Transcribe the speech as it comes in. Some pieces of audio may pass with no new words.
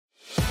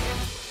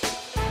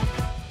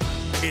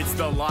It's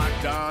the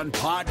Locked On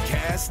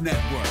Podcast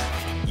Network,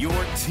 your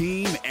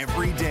team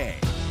every day.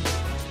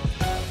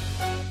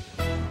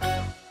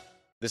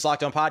 This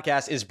Locked On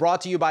Podcast is brought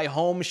to you by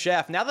Home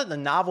Chef. Now that the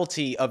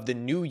novelty of the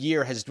new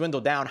year has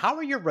dwindled down, how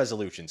are your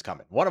resolutions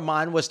coming? One of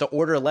mine was to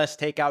order less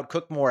takeout,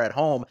 cook more at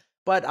home,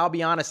 but I'll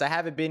be honest, I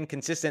haven't been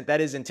consistent. That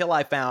is until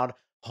I found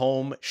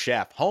Home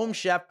Chef. Home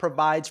Chef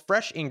provides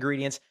fresh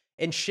ingredients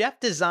and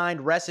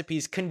chef-designed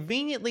recipes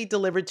conveniently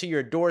delivered to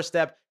your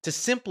doorstep to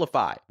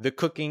simplify the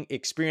cooking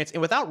experience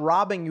and without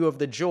robbing you of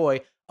the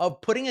joy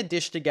of putting a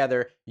dish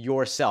together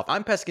yourself.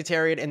 I'm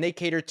pescatarian and they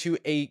cater to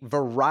a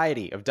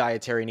variety of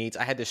dietary needs.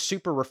 I had this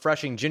super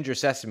refreshing ginger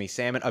sesame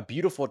salmon, a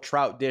beautiful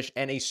trout dish,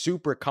 and a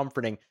super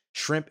comforting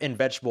shrimp and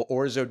vegetable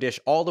orzo dish,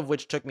 all of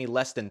which took me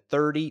less than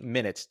 30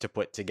 minutes to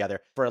put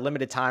together. For a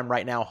limited time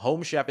right now,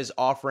 Home Chef is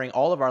offering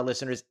all of our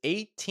listeners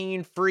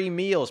 18 free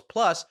meals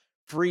plus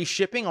free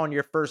shipping on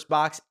your first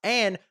box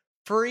and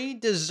free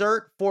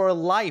dessert for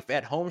life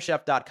at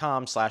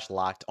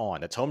homechef.com/lockedon.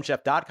 That's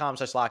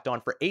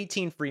homechef.com/lockedon for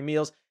 18 free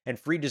meals and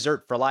free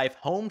dessert for life.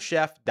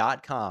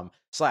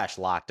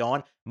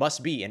 Homechef.com/lockedon.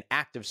 Must be an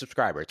active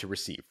subscriber to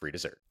receive free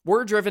dessert.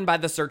 We're driven by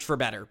the search for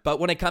better,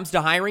 but when it comes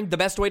to hiring, the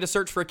best way to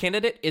search for a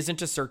candidate isn't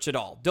to search at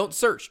all. Don't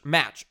search,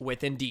 match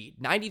with Indeed.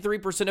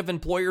 93% of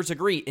employers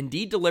agree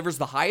Indeed delivers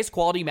the highest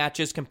quality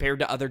matches compared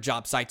to other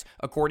job sites,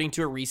 according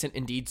to a recent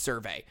Indeed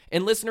survey.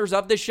 And listeners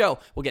of this show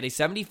will get a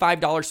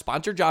 $75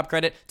 sponsored job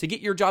credit to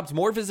get your jobs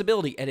more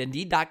visibility at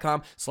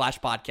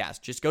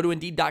Indeed.com/podcast. Just go to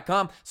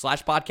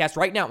Indeed.com/podcast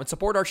right now and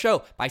support our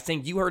show by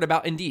saying you heard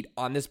about Indeed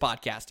on this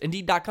podcast.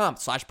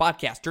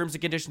 Indeed.com/podcast. Terms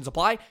and conditions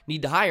apply.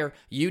 Need to hire?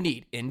 You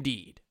need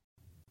Indeed.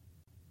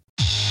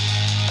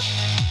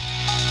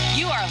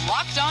 You are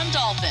Locked On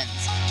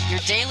Dolphins,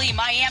 your daily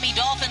Miami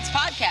Dolphins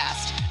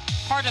podcast.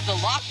 Part of the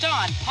Locked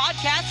On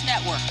Podcast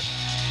Network,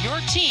 your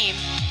team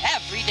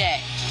every day.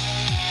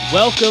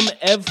 Welcome,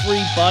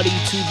 everybody,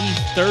 to the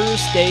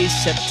Thursday,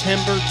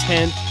 September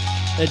 10th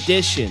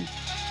edition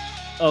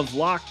of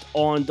Locked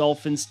On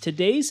Dolphins.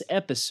 Today's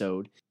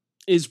episode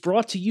is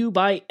brought to you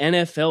by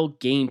NFL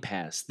Game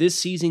Pass. This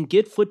season,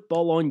 get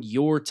football on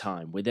your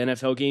time. With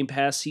NFL Game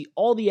Pass, see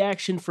all the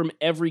action from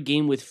every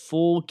game with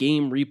full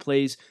game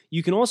replays.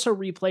 You can also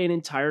replay an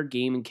entire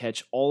game and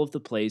catch all of the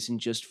plays in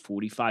just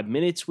 45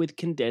 minutes with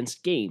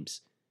condensed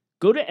games.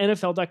 Go to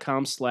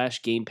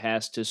NFL.com/Game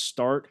Pass to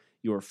start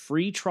your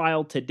free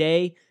trial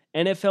today.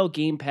 NFL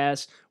Game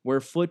Pass, where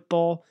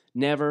football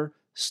never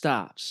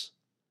stops.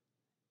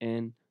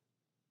 And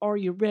are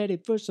you ready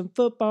for some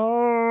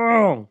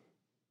football?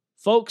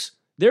 Folks,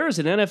 there is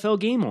an NFL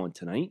game on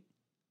tonight.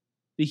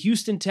 The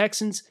Houston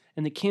Texans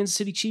and the Kansas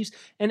City Chiefs.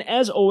 And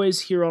as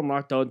always here on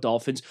Locked On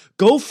Dolphins,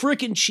 go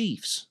frickin'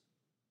 Chiefs.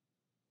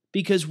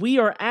 Because we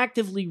are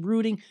actively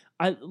rooting.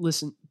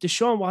 Listen,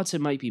 Deshaun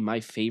Watson might be my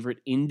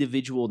favorite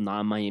individual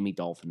non-Miami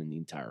Dolphin in the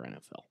entire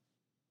NFL.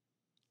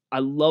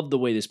 I love the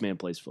way this man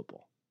plays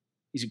football.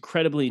 He's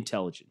incredibly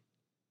intelligent.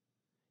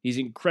 He's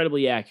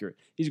incredibly accurate.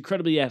 He's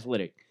incredibly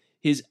athletic.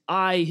 His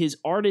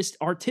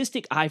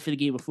artistic eye for the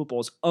game of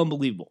football is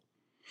unbelievable.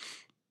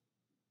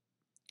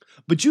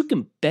 But you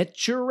can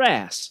bet your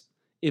ass,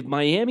 if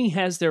Miami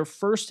has their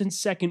first and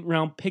second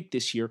round pick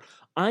this year,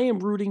 I am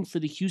rooting for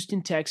the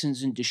Houston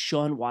Texans and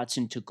Deshaun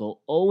Watson to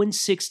go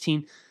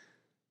 0-16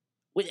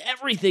 with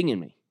everything in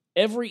me.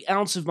 Every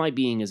ounce of my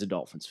being as a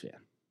Dolphins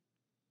fan.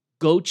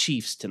 Go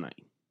Chiefs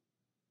tonight.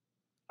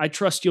 I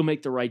trust you'll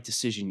make the right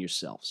decision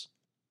yourselves.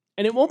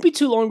 And it won't be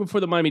too long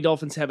before the Miami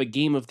Dolphins have a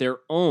game of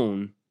their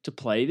own to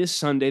play. This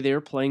Sunday, they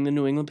are playing the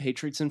New England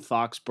Patriots in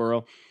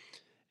Foxborough.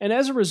 And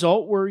as a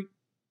result, we're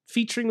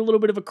featuring a little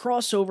bit of a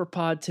crossover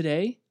pod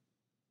today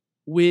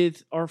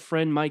with our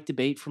friend Mike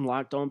Debate from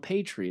Locked On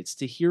Patriots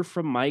to hear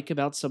from Mike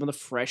about some of the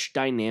fresh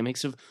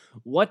dynamics of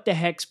what the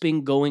heck's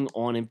been going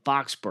on in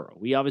Foxborough.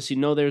 We obviously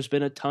know there's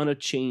been a ton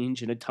of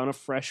change and a ton of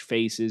fresh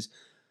faces,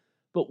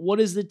 but what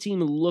does the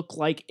team look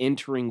like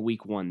entering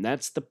week one?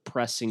 That's the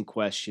pressing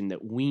question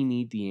that we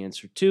need the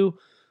answer to.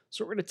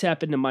 So we're going to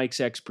tap into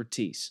Mike's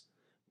expertise.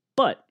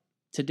 But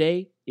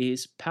today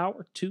is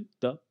Power to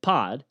the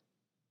Pod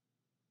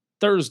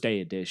Thursday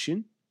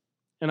edition,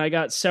 and I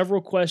got several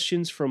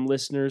questions from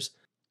listeners,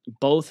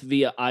 both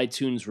via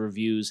iTunes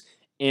reviews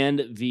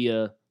and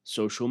via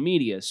social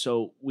media.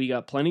 So we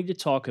got plenty to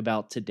talk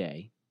about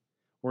today.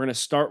 We're going to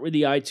start with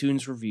the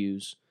iTunes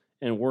reviews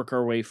and work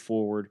our way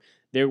forward.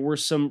 There were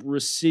some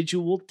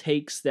residual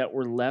takes that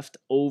were left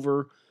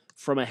over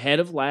from ahead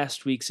of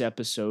last week's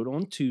episode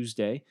on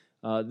Tuesday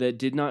that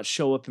did not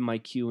show up in my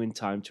queue in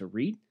time to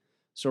read.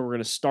 So we're going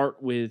to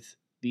start with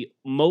the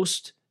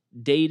most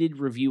dated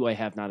review I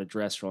have not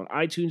addressed on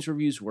iTunes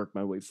reviews, work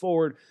my way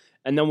forward,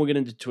 and then we'll get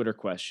into Twitter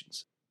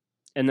questions.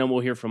 And then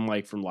we'll hear from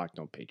Mike from Locked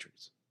On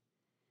Patriots.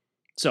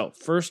 So,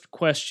 first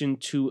question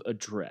to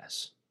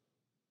address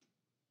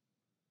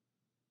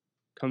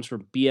comes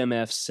from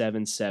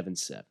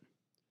BMF777.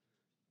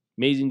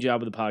 Amazing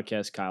job with the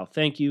podcast, Kyle.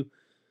 Thank you.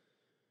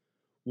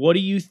 What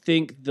do you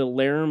think the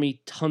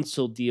Laramie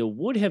Tunsil deal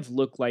would have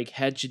looked like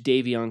had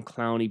Jadeveon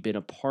Clowney been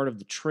a part of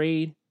the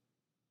trade?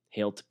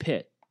 Hail to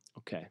Pitt.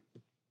 Okay.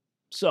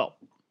 So,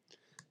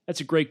 that's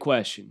a great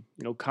question.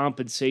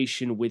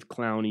 Compensation with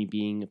Clowney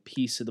being a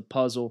piece of the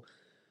puzzle.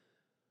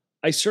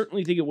 I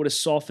certainly think it would have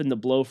softened the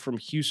blow from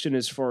Houston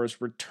as far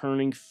as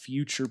returning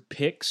future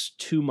picks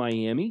to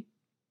Miami.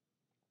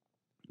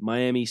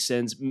 Miami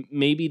sends,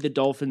 maybe the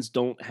Dolphins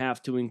don't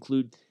have to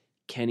include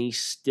Kenny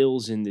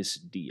Stills in this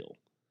deal.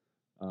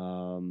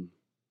 And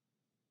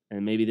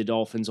maybe the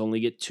Dolphins only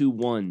get 2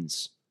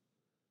 1s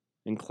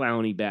and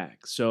Clowney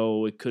back.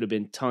 So it could have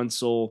been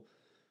Tunsil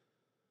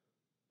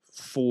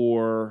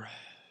for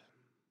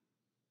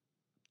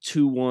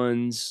 2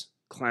 1s,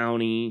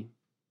 Clowney,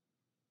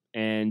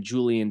 and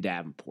Julian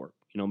Davenport.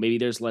 Maybe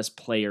there's less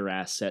player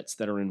assets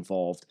that are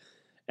involved,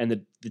 and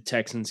the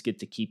Texans get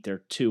to keep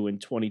their 2 in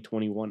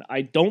 2021.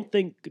 I don't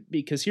think,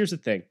 because here's the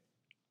thing.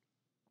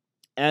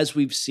 As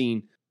we've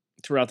seen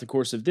throughout the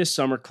course of this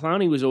summer,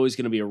 Clowney was always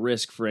going to be a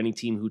risk for any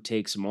team who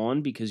takes him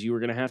on, because you were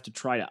going to have to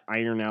try to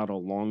iron out a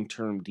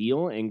long-term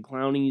deal, and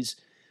Clowney's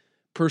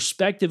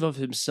perspective of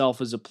himself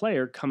as a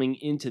player coming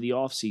into the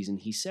offseason,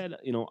 he said,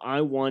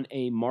 I want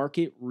a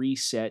market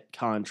reset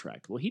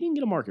contract. Well, he didn't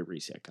get a market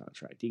reset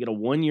contract. He got a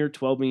 1-year,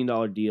 $12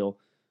 million deal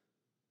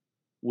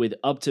with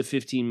up to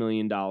 $15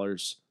 million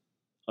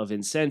of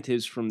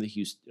incentives from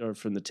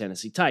the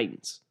Tennessee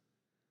Titans.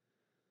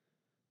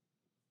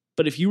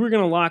 But if you were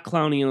going to lock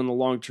Clowney in on a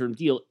long-term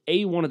deal, A,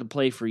 he wanted to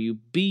play for you,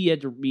 B, you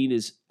had to meet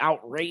his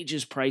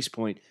outrageous price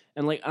point.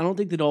 And I don't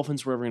think the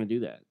Dolphins were ever going to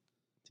do that,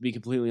 to be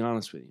completely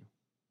honest with you.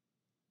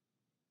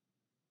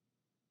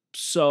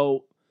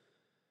 So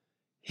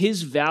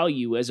his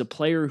value as a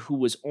player who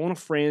was on a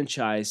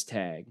franchise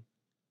tag,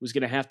 was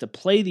going to have to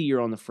play the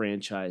year on the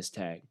franchise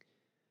tag,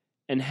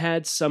 and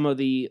had some of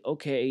the,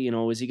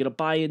 is he going to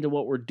buy into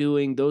what we're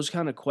doing, those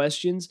kind of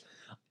questions.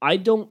 I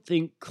don't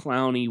think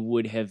Clowney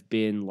would have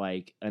been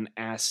an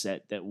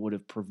asset that would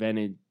have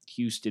prevented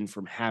Houston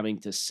from having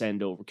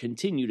to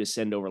continue to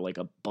send over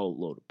a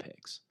boatload of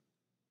picks.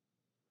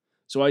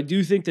 So I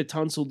do think the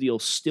Tunsil deal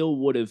still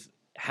would have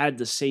had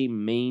the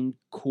same main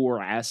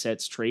core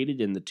assets traded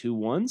in the 2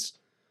 1s,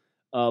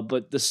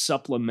 but the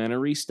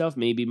supplementary stuff,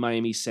 maybe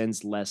Miami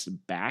sends less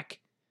back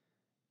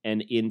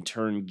and in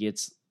turn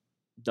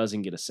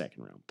doesn't get a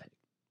second-round pick.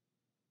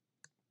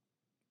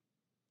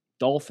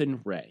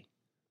 Dolphin Ray.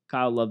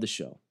 Kyle, love the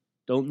show.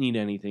 Don't need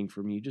anything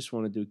from you. Just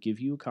wanted to give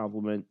you a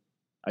compliment.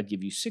 I'd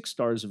give you 6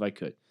 stars if I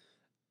could.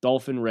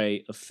 Dolphin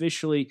Ray,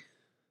 officially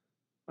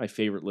my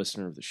favorite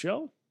listener of the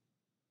show.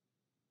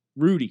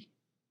 Rudy.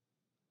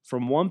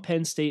 From one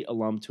Penn State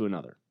alum to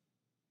another.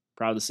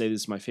 Proud to say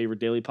this is my favorite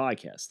daily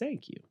podcast.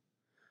 Thank you.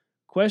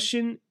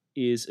 Question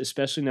is,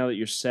 especially now that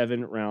your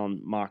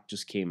 7-round mock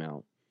just came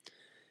out,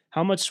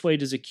 how much sway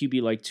does a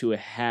QB like Tua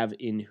have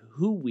in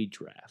who we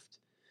draft?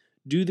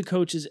 Do the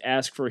coaches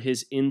ask for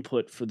his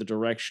input for the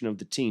direction of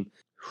the team?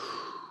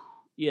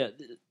 Yeah,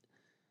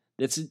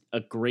 that's a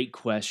great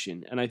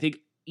question. And I think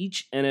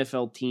each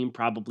NFL team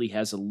probably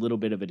has a little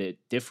bit of a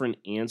different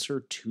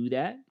answer to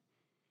that.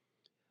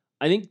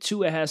 I think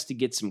Tua has to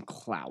get some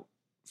clout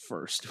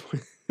first.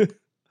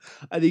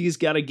 I think he's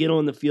got to get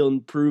on the field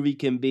and prove he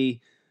can be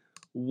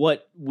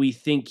what we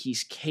think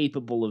he's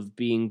capable of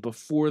being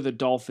before the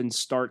Dolphins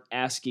start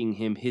asking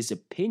him his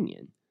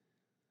opinion.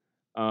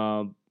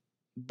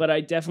 But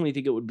I definitely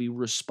think it would be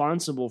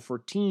responsible for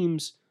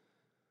teams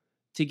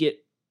to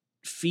get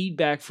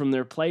feedback from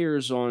their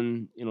players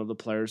on, the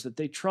players that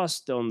they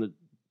trust on the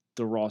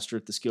roster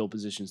at the skill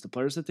positions, the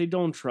players that they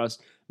don't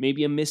trust,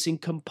 maybe a missing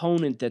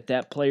component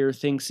that player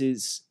thinks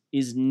is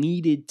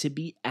needed to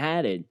be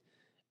added.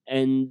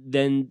 And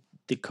then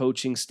the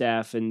coaching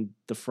staff and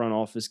the front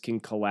office can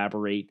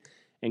collaborate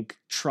and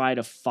try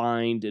to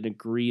find an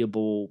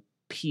agreeable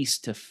piece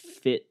to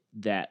fit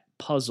that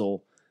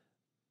puzzle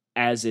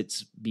as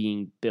it's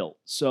being built.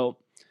 So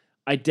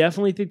I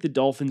definitely think the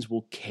Dolphins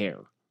will care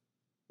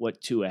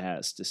what Tua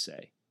has to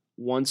say.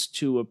 Once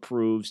Tua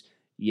proves,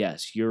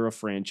 yes, you're a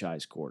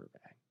franchise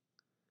quarterback.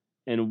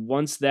 And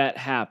once that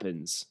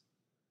happens,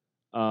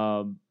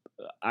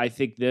 I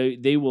think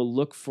they will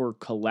look for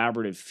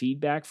collaborative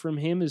feedback from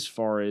him as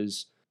far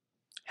as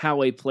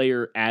how a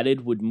player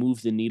added would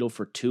move the needle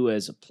for Tua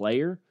as a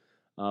player.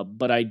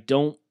 But I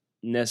don't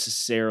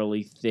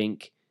necessarily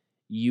think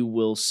you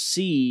will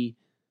see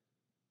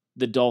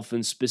the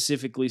Dolphins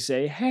specifically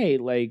say, hey,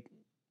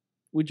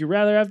 would you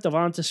rather have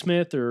Devonta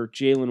Smith or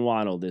Jalen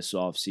Waddle this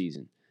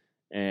offseason?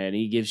 And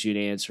he gives you an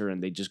answer,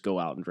 and they just go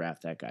out and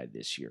draft that guy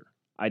this year.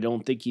 I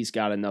don't think he's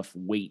got enough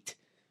weight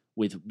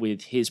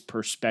with his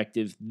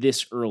perspective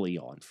this early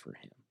on for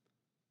him.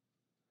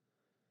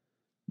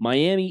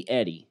 Miami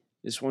Eddie.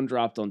 This one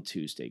dropped on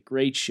Tuesday.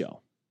 Great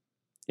show.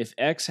 If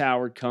X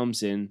Howard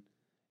comes in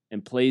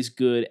and plays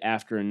good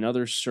after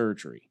another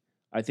surgery,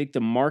 I think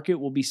the market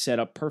will be set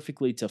up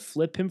perfectly to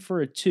flip him for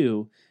a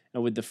 2,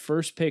 and with the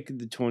first pick of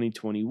the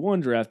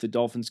 2021 draft, the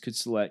Dolphins could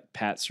select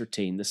Pat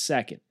Surtain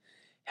II.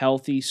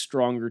 Healthy,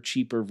 stronger,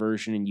 cheaper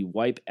version, and you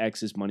wipe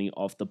X's money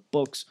off the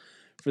books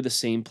for the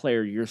same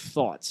player. Your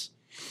thoughts?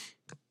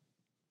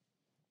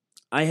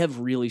 I have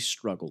really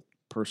struggled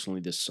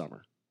personally this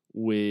summer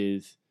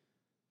with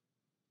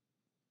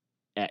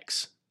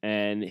X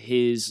and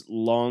his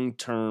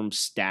long-term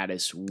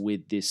status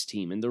with this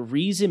team. And the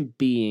reason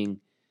being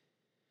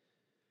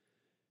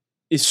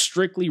is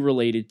strictly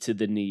related to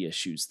the knee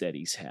issues that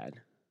he's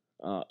had.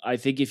 I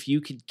think if you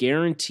could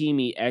guarantee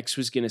me X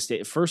was going to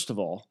stay, first of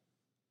all,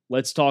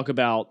 let's talk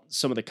about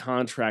some of the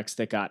contracts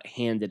that got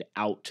handed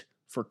out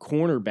for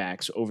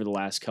cornerbacks over the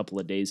last couple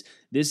of days.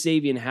 This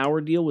Xavier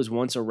Howard deal was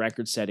once a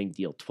record-setting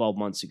deal 12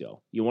 months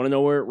ago. You want to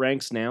know where it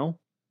ranks now?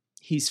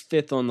 He's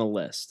 5th on the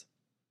list.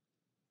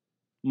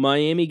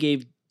 Miami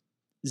gave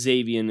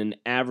Xavier an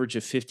average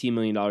of $15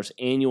 million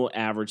annual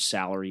average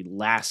salary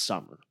last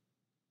summer.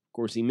 Of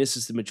course, he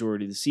misses the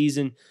majority of the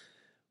season.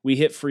 We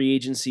hit free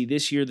agency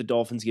this year. The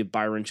Dolphins give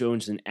Byron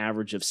Jones an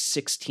average of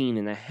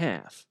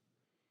 16.5.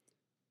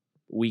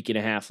 A week and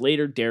a half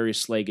later, Darius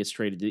Slay gets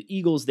traded to the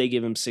Eagles. They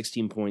give him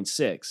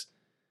 16.6.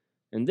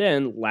 And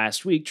then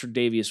last week,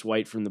 Tre'Davious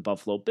White from the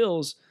Buffalo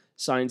Bills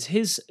signs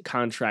his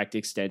contract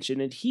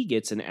extension, and he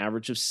gets an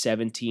average of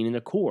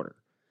 17.25.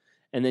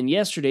 And then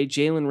yesterday,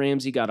 Jalen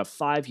Ramsey got a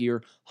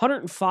 5-year,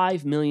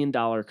 $105 million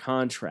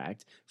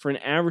contract for an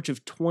average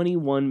of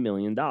 $21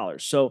 million.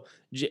 So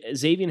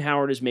Xavier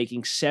Howard is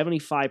making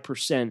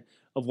 75%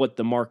 of what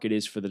the market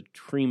is for the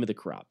cream of the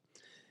crop.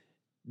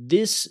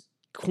 This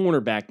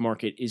cornerback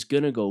market is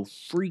going to go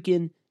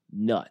freaking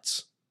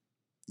nuts.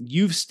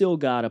 You've still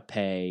got to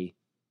pay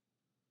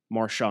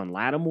Marshawn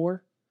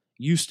Lattimore.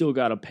 You still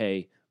got to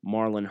pay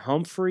Marlon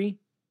Humphrey,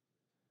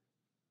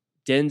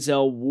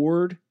 Denzel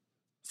Ward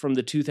from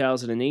the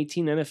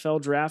 2018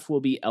 NFL draft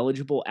will be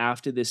eligible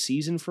after this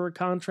season for a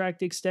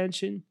contract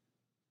extension.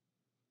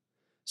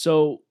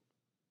 So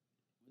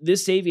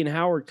this Xavier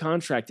Howard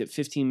contract at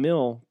 $15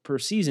 million per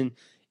season,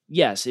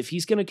 yes, if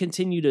he's going to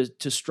continue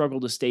to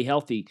struggle to stay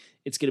healthy,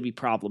 it's going to be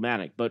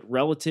problematic. But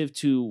relative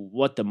to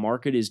what the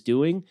market is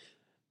doing,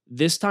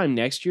 this time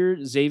next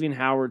year, Xavier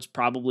Howard's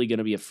probably going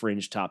to be a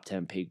fringe top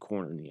 10 paid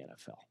corner in the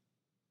NFL.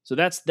 So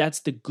that's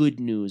the good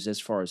news as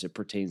far as it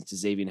pertains to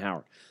Xavier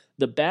Howard.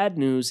 The bad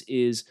news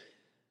is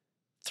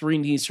 3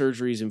 knee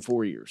surgeries in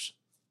 4 years.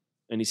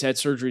 And he's had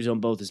surgeries on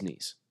both his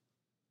knees.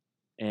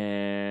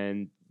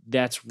 And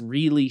that's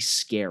really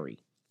scary.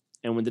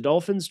 And when the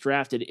Dolphins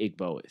drafted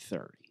Igbo at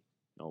 30,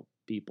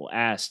 people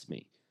asked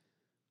me,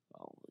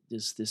 well,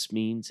 does this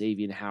mean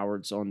Xavier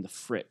Howard's on the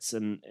fritz?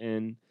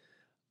 And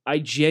I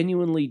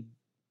genuinely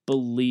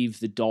believe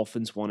the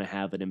Dolphins want to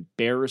have an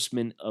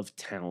embarrassment of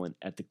talent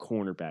at the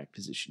cornerback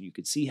position. You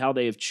could see how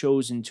they have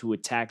chosen to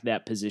attack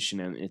that position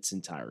in its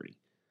entirety.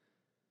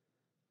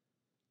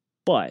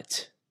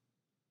 But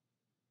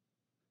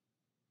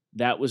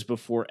that was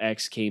before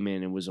X came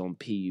in and was on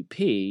PUP.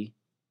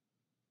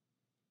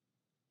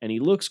 And he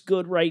looks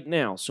good right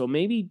now. So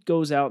maybe he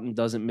goes out and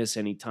doesn't miss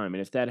any time.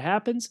 And if that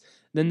happens,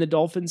 then the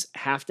Dolphins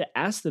have to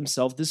ask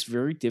themselves this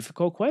very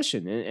difficult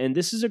question. And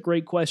this is a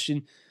great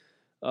question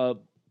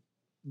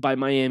by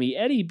Miami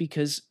Eddie,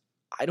 because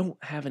I don't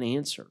have an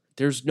answer.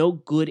 There's no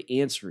good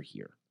answer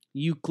here.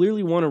 You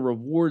clearly want to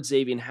reward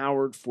Xavier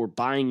Howard for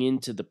buying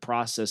into the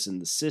process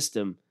and the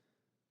system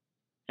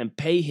and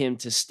pay him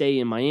to stay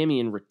in Miami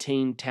and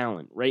retain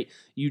talent, right?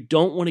 You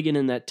don't want to get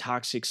in that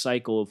toxic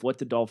cycle of what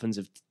the Dolphins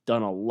have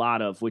done a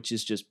lot of, which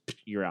is just,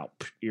 you're out,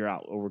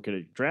 or we're going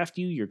to draft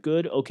you, you're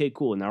good, okay,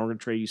 cool, and now we're going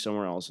to trade you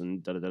somewhere else,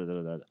 and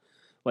da-da-da-da-da-da.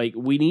 Like,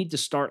 we need to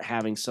start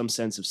having some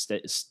sense of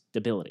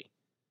stability.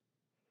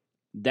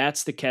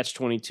 That's the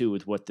catch-22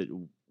 with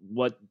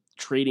what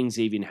trading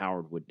Xavier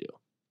Howard would do.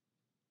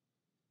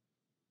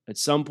 At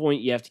some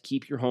point, you have to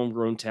keep your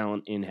homegrown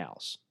talent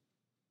in-house.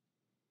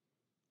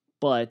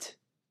 But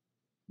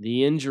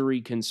the injury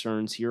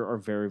concerns here are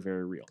very,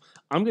 very real.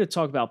 I'm going to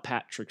talk about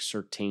Patrick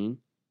Surtain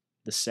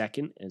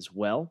II as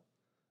well,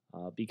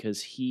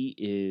 because he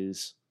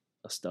is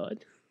a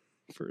stud,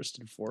 first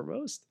and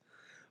foremost.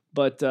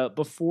 But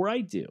before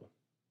I do,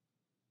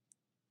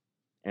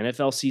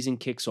 NFL season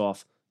kicks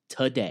off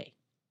today.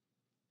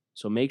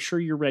 So make sure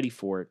you're ready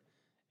for it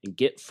and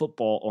get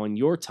football on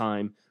your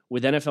time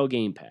with NFL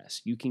Game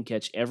Pass. You can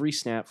catch every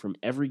snap from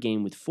every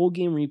game with full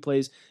game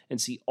replays and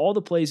see all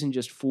the plays in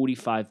just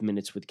 45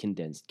 minutes with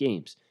condensed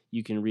games.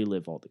 You can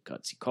relive all the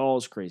gutsy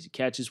calls, crazy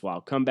catches,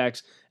 wild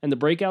comebacks, and the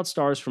breakout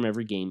stars from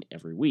every game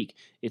every week.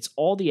 It's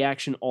all the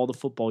action, all the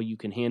football you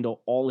can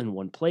handle, all in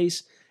one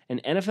place,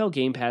 and NFL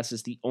Game Pass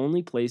is the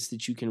only place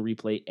that you can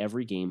replay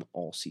every game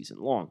all season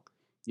long.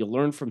 You'll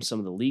learn from some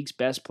of the league's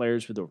best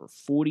players with over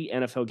 40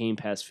 NFL Game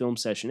Pass film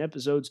session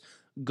episodes.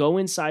 Go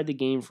inside the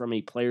game from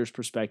a player's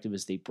perspective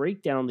as they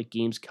break down the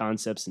game's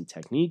concepts and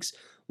techniques.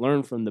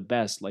 Learn from the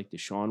best like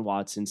Deshaun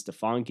Watson,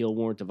 Stephon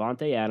Gilmore,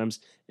 Devontae Adams,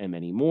 and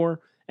many more.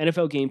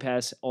 NFL Game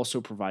Pass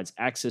also provides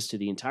access to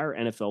the entire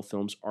NFL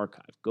Films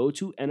archive. Go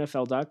to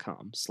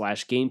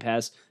NFL.com/Game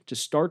Pass to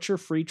start your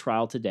free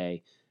trial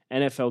today.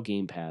 NFL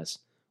Game Pass,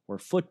 where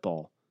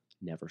football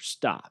never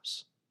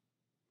stops.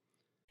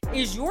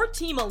 Is your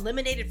team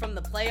eliminated from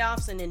the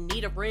playoffs and in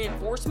need of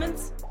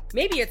reinforcements?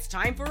 Maybe it's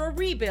time for a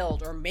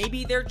rebuild, or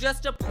maybe they're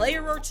just a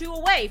player or two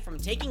away from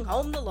taking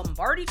home the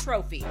Lombardi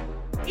Trophy.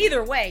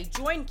 Either way,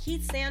 join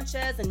Keith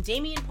Sanchez and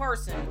Damian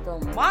Parson for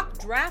Mock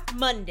Draft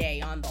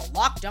Monday on the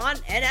Locked On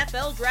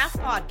NFL Draft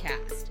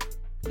Podcast.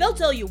 They'll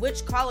tell you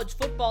which college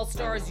football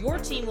stars your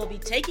team will be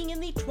taking in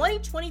the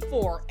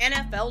 2024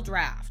 NFL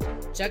Draft.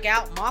 Check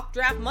out Mock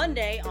Draft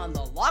Monday on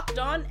the Locked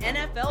On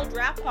NFL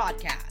Draft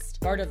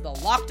Podcast, part of the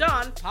Locked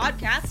On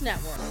Podcast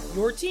Network,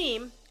 your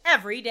team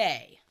every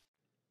day.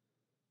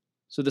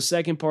 So the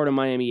second part of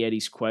Miami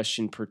Eddie's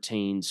question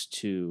pertains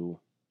to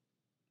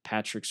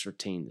Patrick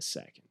Surtain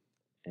II.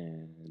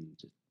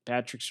 And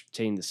Patrick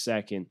Surtain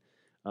II,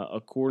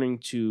 according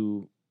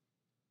to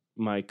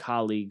my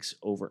colleagues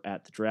over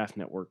at the Draft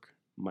Network,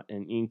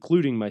 and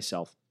including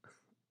myself,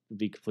 to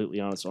be completely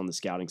honest, on the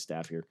scouting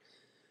staff here,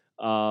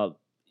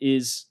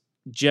 is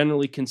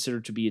generally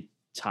considered to be a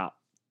top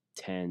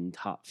 10,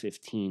 top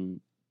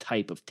 15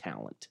 type of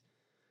talent.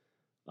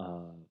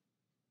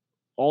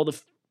 All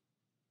the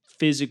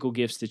physical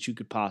gifts that you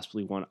could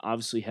possibly want.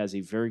 Obviously has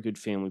a very good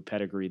family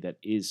pedigree that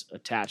is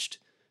attached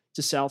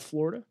to South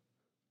Florida.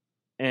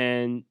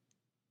 And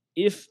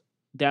if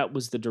that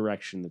was the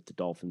direction that the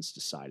Dolphins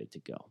decided to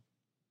go,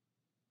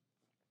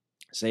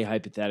 say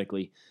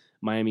hypothetically,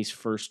 Miami's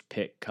first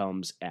pick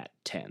comes at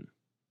 10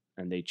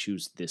 and they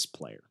choose this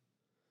player,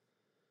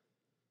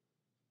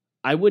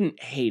 I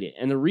wouldn't hate it.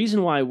 And the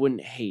reason why I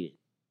wouldn't hate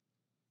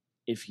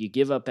it, if you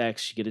give up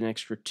X, you get an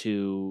extra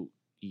 2,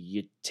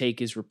 you take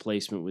his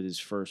replacement with his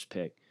first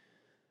pick.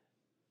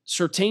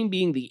 Surtain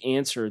being the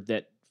answer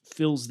that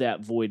fills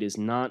that void is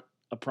not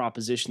a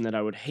proposition that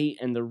I would hate.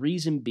 And the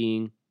reason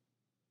being,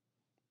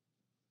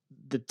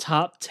 the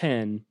top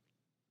 10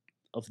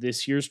 of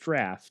this year's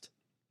draft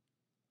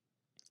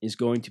is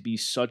going to be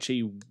such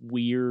a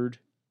weird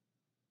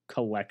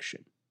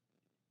collection.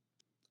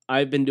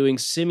 I've been doing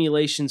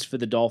simulations for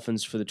the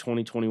Dolphins for the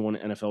 2021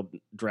 NFL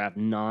Draft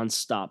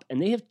nonstop,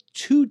 and they have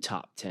 2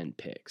 top 10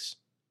 picks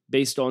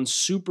based on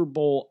Super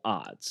Bowl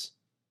odds.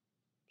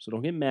 So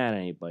don't get mad at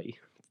anybody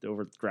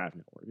over at the Draft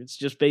Network. It's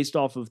just based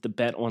off of the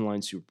Bet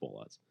Online Super Bowl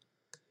odds.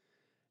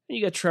 And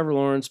you got Trevor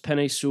Lawrence,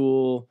 Penei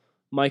Sewell,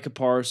 Micah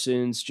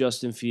Parsons,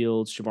 Justin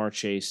Fields, Jamar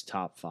Chase,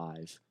 top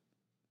 5.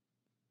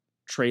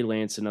 Trey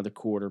Lance, another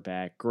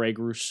quarterback. Greg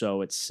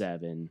Rousseau at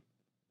 7.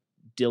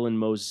 Dylan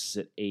Moses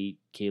at 8.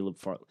 Caleb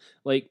Farley.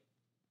 Like,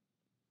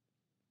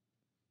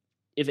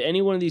 if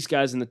any one of these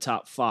guys in the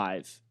top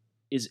 5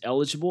 is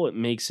eligible, it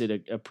makes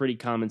it a pretty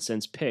common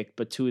sense pick,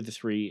 but 2 of the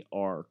 3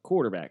 are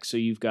quarterbacks. So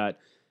you've got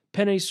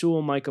Penei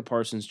Sewell, Micah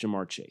Parsons,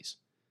 Jamar Chase.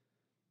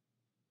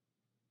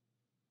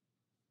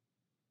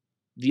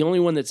 The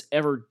only one that's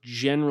ever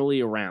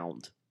generally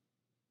around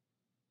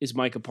is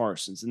Micah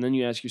Parsons. And then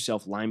you ask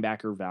yourself,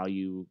 linebacker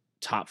value,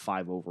 top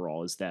 5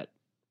 overall. Is that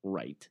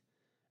right?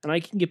 And I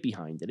can get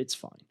behind it. It's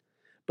fine.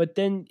 But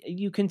then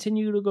you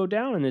continue to go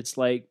down, and it's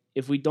like,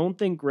 if we don't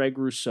think Greg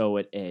Rousseau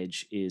at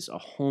edge is a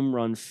home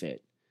run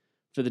fit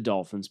for the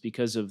Dolphins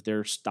because of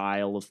their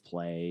style of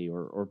play,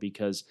 or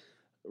because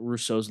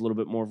Rousseau's a little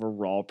bit more of a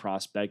raw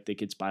prospect that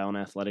gets by on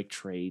athletic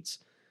traits,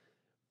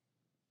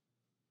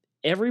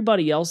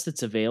 everybody else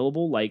that's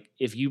available, like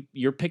if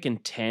you're picking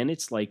 10,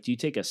 it's like, do you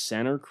take a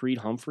center, Creed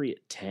Humphrey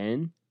at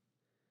 10?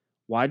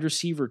 Wide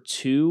receiver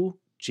 2,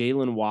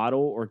 Jalen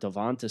Waddle or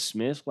Devonta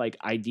Smith? Like,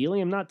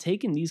 ideally, I'm not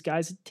taking these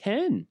guys at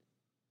 10.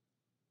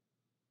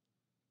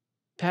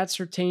 Pat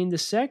Surtain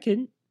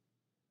II,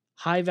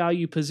 high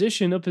value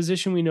position, a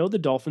position we know the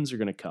Dolphins are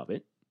going to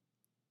covet.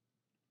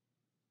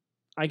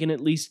 I can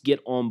at least get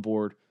on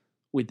board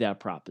with that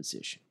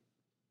proposition.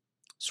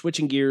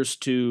 Switching gears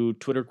to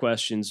Twitter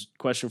questions.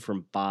 Question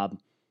from Bob.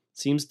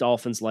 Seems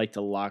Dolphins like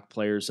to lock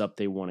players up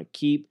they want to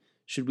keep.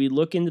 Should we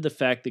look into the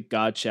fact that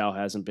Godchow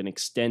hasn't been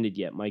extended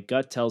yet? My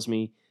gut tells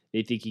me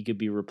they think he could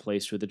be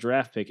replaced with a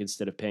draft pick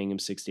instead of paying him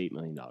 $6 to $8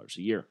 million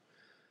a year.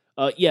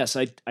 Yes,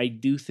 I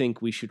do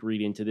think we should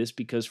read into this,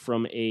 because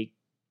from a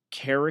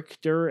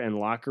character and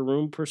locker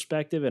room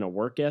perspective and a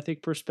work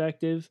ethic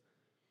perspective,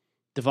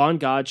 Devon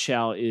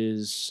Godchow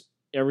is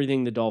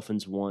everything the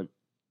Dolphins want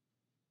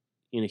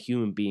in a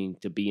human being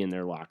to be in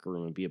their locker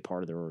room and be a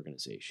part of their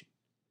organization.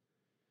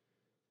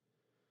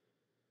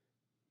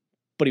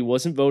 But he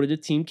wasn't voted a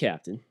team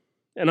captain.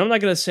 And I'm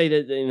not going to say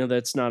that,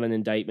 that's not an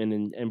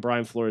indictment. And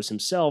Brian Flores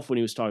himself, when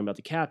he was talking about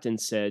the captain,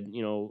 said,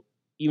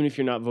 even if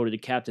you're not voted a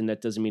captain,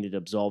 that doesn't mean it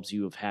absolves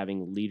you of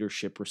having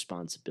leadership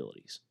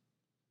responsibilities.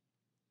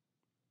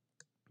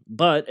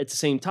 But at the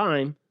same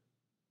time,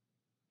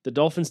 the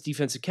Dolphins'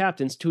 defensive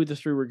captains, 2 of the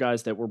 3 were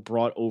guys that were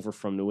brought over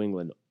from New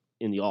England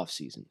in the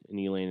offseason, in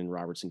Elandon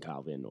Robertson,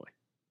 Kyle Van Noy.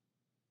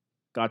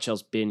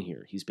 Godchell's been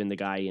here. He's been the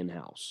guy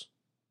in-house.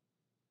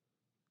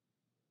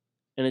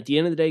 And at the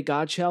end of the day,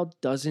 Godchow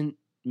doesn't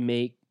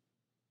make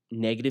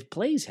negative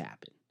plays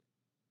happen.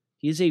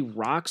 He is a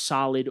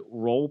rock-solid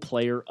role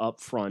player up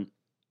front,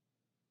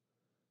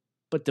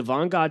 but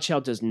Devon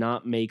Godchow does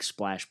not make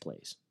splash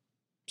plays.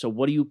 So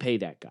what do you pay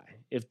that guy?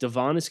 If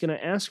Devon is going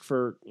to ask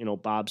for,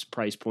 Bob's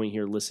price point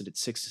here listed at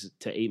 $6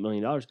 to $8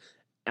 million,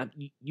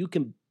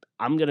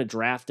 I'm going to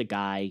draft a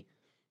guy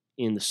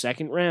in the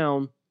second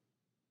round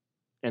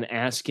and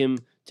ask him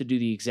to do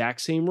the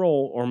exact same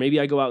role, or maybe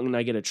I go out and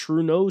I get a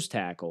true nose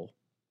tackle,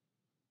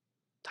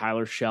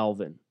 Tyler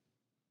Shelvin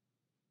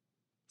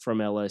from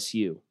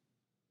LSU.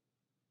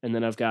 And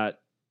then I've got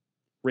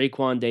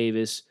Raekwon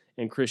Davis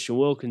and Christian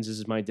Wilkins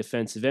as my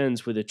defensive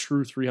ends with a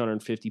true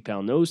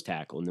 350-pound nose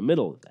tackle in the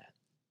middle of that.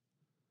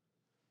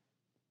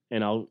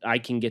 And I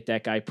can get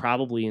that guy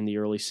probably in the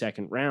early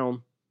second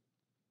round.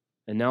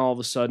 And now all of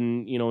a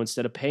sudden,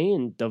 instead of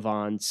paying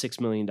Devon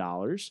 $6 million,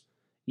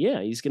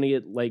 yeah, he's going to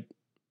get like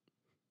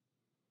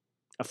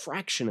a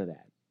fraction of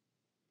that.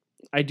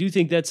 I do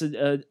think that's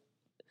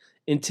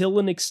until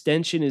an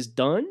extension is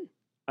done,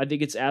 I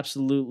think it's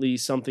absolutely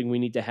something we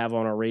need to have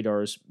on our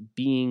radars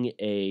being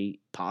a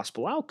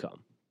possible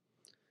outcome.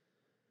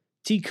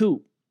 T.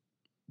 Coop,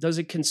 does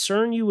it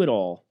concern you at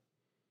all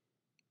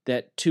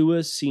that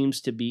Tua seems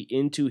to be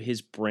into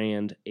his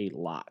brand a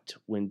lot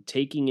when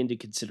taking into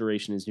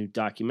consideration his new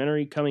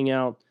documentary coming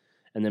out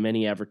and the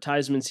many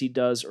advertisements he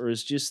does, or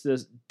is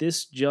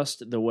this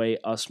just the way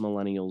us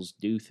millennials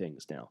do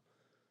things now?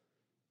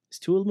 Is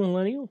Tua a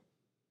millennial?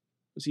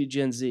 Was he a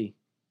Gen Z?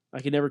 I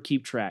can never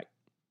keep track.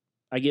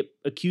 I get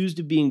accused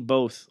of being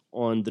both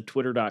on the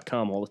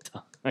twitter.com all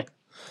the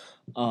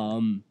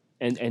time.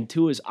 And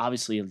Tua is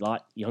obviously a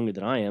lot younger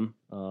than I am.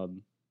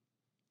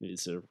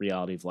 It's a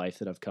reality of life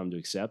that I've come to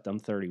accept. I'm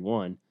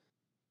 31.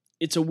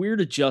 It's a weird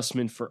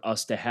adjustment for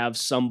us to have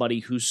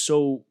somebody who's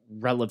so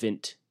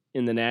relevant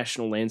in the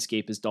national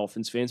landscape as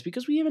Dolphins fans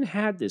because we haven't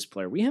had this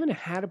player. We haven't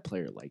had a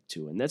player like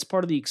Tua, and that's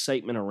part of the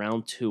excitement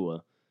around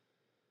Tua.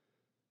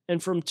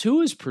 And from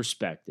Tua's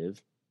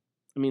perspective,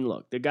 I mean,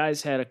 look, the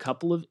guy's had a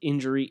couple of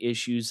injury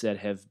issues that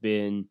have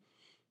been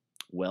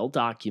well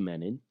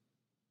documented.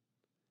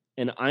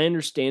 And I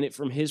understand it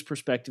from his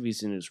perspective.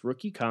 He's in his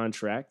rookie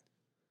contract.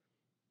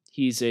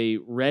 He's a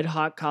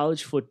red-hot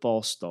college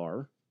football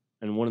star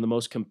and one of the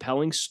most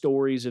compelling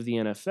stories of the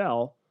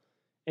NFL.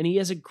 And he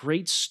has a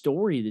great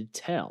story to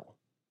tell.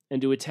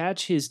 And to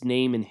attach his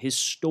name and his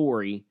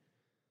story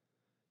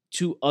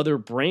to other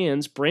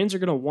brands are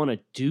going to want to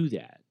do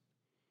that.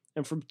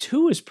 And from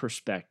Tua's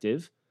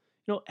perspective,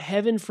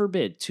 heaven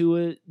forbid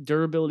Tua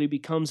durability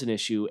becomes an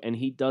issue and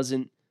he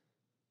doesn't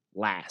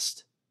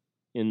last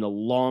in the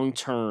long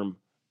term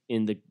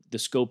in the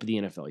scope of the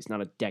NFL. He's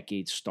not a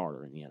decade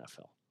starter in the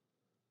NFL.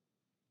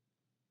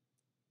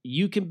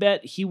 You can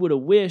bet he would have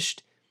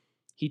wished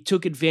he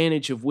took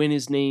advantage of when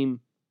his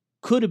name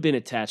could have been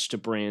attached to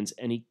brands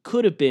and he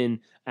could have been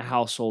a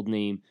household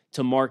name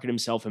to market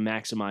himself and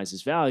maximize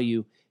his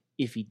value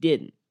if he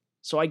didn't.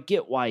 So I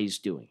get why he's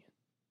doing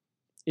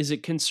it. Is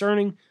it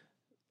concerning?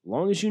 As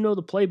long as you know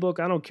the playbook,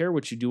 I don't care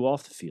what you do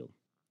off the field.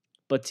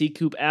 But T.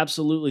 Coop,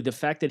 absolutely, the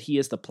fact that he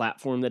has the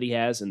platform that he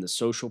has and the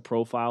social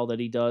profile that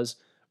he does,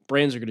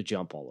 brands are going to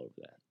jump all over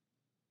that.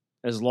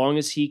 As long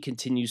as he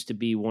continues to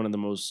be one of the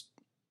most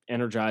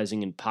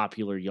energizing and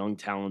popular young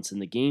talents in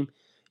the game,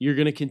 you're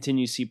going to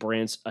continue to see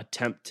brands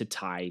attempt to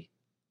tie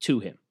to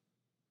him.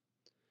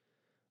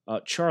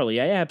 Charlie,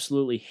 I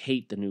absolutely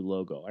hate the new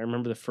logo. I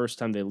remember the first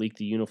time they leaked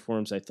the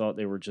uniforms, I thought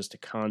they were just a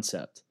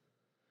concept.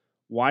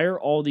 Why are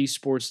all these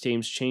sports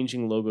teams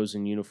changing logos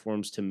and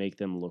uniforms to make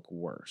them look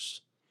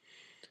worse?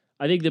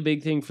 I think the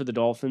big thing for the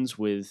Dolphins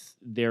with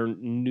their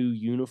new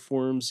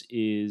uniforms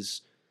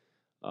is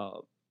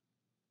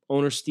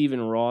owner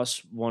Stephen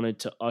Ross wanted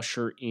to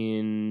usher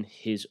in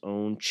his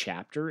own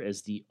chapter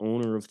as the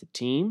owner of the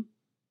team.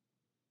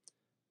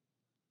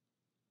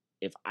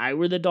 If I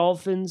were the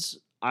Dolphins,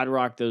 I'd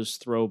rock those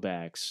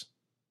throwbacks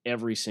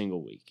every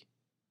single week.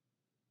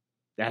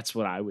 That's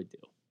what I would do.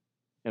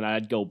 And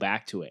I'd go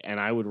back to it. And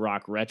I would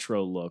rock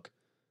retro look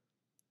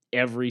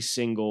every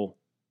single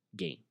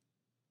game.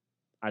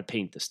 I'd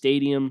paint the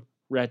stadium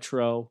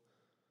retro.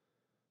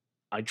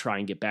 I'd try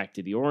and get back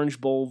to the Orange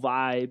Bowl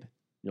vibe.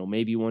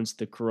 Maybe once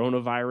the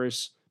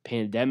coronavirus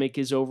pandemic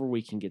is over,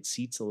 we can get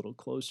seats a little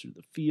closer to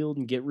the field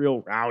and get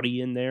real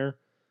rowdy in there.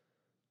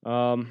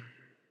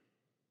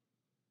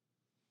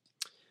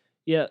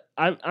 Yeah,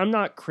 I'm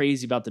not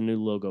crazy about the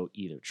new logo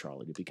either,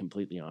 Charlie, to be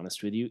completely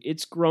honest with you.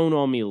 It's grown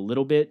on me a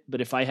little bit,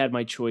 but if I had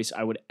my choice,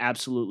 I would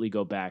absolutely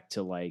go back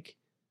to like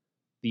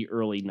the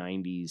early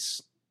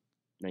 90s,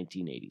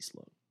 1980s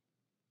logo.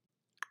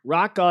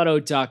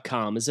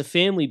 RockAuto.com is a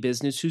family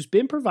business who's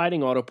been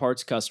providing auto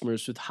parts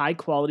customers with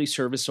high-quality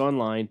service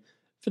online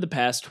for the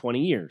past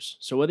 20 years.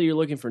 So whether you're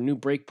looking for new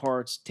brake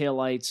parts,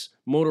 taillights,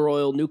 motor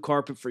oil, new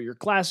carpet for your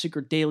classic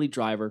or daily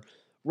driver,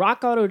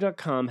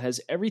 RockAuto.com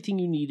has everything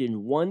you need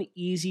in one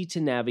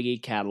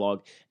easy-to-navigate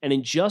catalog, and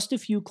in just a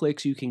few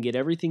clicks, you can get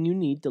everything you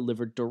need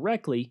delivered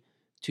directly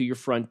to your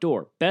front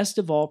door. Best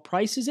of all,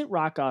 prices at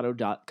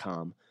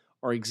RockAuto.com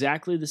are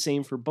exactly the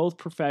same for both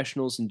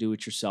professionals and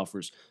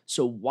do-it-yourselfers,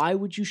 so why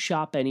would you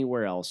shop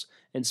anywhere else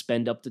and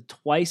spend up to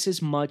twice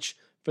as much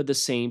for the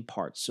same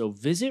parts? So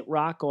visit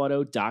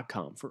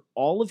RockAuto.com for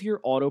all of your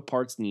auto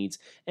parts needs,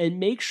 and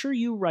make sure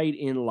you write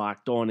in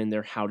Locked On in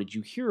their How Did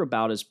You Hear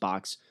About Us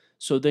box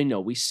so they know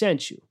we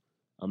sent you.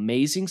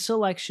 Amazing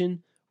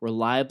selection,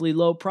 reliably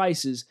low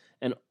prices,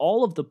 and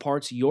all of the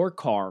parts your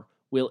car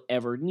will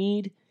ever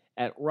need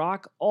at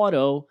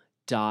rockauto.com.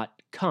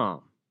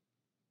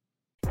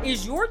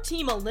 Is your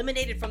team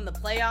eliminated from the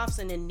playoffs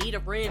and in need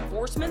of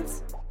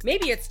reinforcements?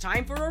 Maybe it's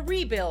time for a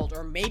rebuild,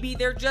 or maybe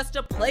they're just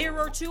a player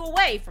or two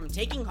away from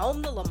taking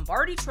home the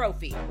Lombardi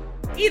Trophy.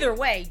 Either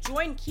way,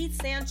 join Keith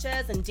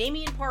Sanchez and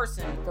Damian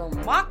Parson for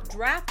Mock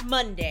Draft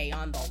Monday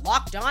on the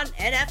Locked On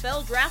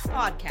NFL Draft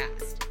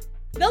Podcast.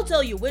 They'll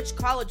tell you which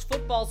college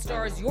football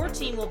stars your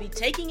team will be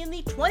taking in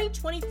the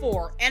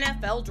 2024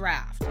 NFL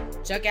Draft.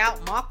 Check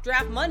out Mock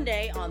Draft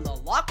Monday on the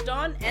Locked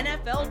On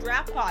NFL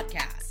Draft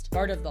Podcast,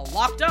 part of the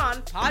Locked On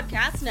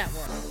Podcast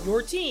Network,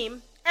 your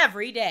team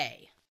every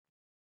day.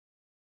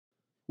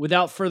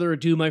 Without further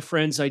ado, my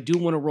friends, I do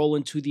want to roll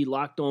into the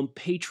Locked On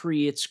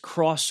Patriots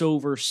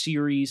crossover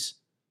series.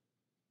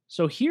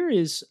 So here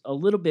is a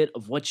little bit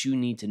of what you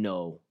need to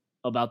know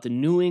about the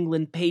New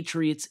England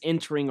Patriots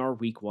entering our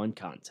Week 1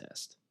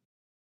 contest.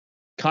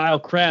 Kyle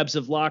Krabs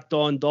of Locked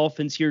On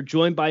Dolphins here,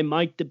 joined by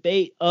Mike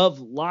Debate of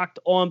Locked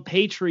On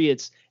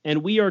Patriots,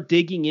 and we are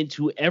digging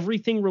into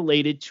everything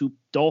related to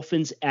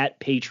Dolphins at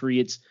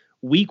Patriots.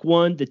 Week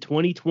 1, the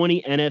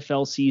 2020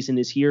 NFL season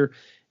is here,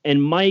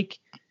 and Mike,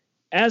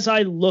 as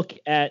I look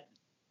at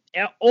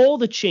all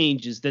the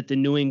changes that the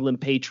New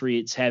England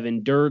Patriots have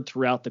endured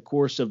throughout the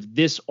course of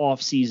this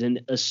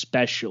offseason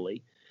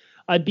especially,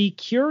 I'd be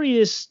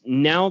curious,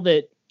 now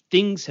that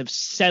things have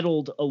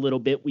settled a little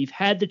bit, we've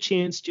had the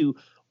chance to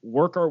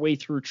work our way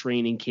through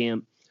training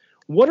camp,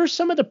 what are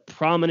some of the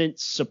prominent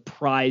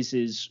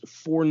surprises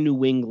for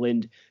New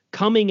England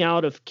coming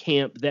out of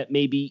camp that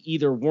maybe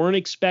either weren't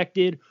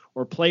expected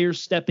or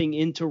players stepping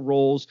into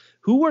roles?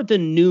 Who are the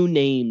new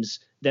names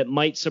that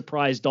might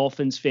surprise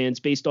Dolphins fans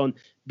based on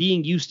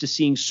being used to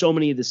seeing so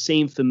many of the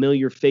same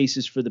familiar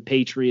faces for the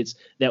Patriots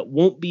that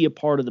won't be a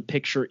part of the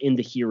picture in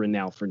the here and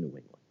now for New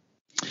England?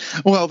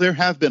 Well, there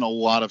have been a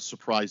lot of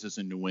surprises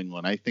in New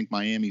England. I think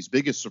Miami's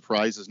biggest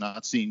surprise is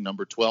not seeing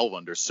number 12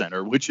 under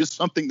center, which is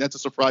something that's a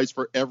surprise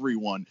for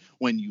everyone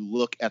when you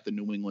look at the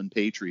New England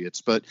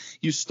Patriots. But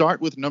you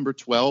start with number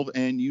 12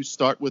 and you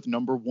start with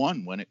number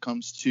 1 when it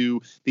comes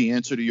to the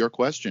answer to your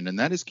question, and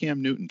that is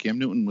Cam Newton. Cam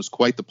Newton was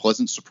quite the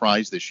pleasant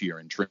surprise this year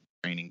in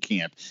training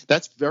camp.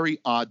 That's very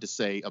odd to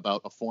say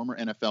about a former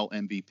NFL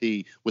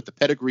MVP with the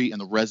pedigree and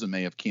the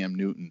resume of Cam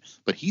Newton,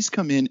 but he's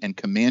come in and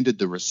commanded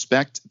the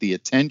respect, the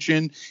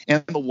attention,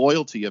 and the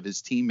loyalty of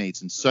his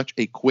teammates in such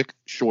a quick,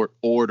 short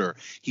order.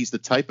 He's the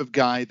type of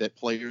guy that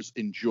players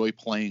enjoy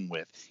playing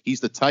with.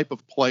 He's the type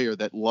of player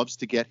that loves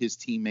to get his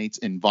teammates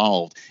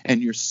involved,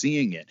 and you're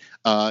seeing it.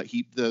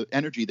 The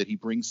energy that he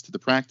brings to the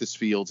practice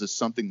fields is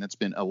something that's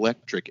been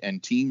electric,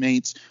 and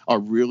teammates are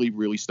really,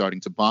 really starting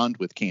to bond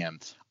with Cam.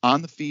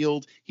 On the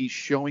field, he's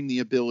showing the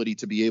ability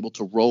to be able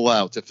to roll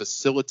out, to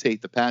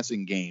facilitate the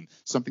passing game,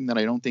 something that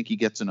I don't think he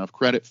gets enough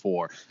credit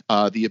for.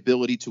 The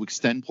ability to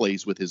extend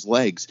plays with his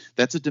legs.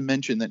 That's a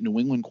dimension that New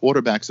England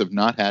quarterbacks have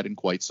not had in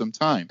quite some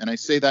time. And I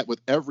say that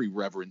with every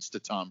reverence to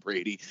Tom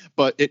Brady,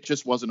 but it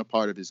just wasn't a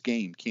part of his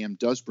game. Cam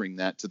does bring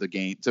that to the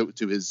game,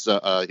 to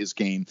his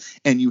game,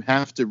 and you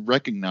have to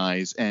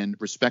recognize and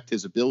respect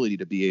his ability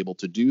to be able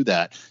to do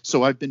that.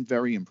 So I've been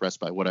very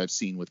impressed by what I've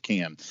seen with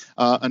Cam.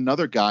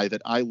 Another guy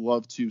that I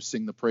love to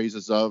sing the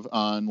praises of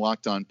on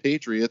Locked On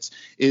Patriots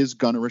is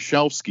Gunnar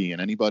Olszewski.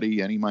 And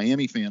any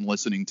Miami fan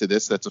listening to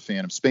this that's a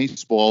fan of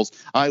Spaceballs,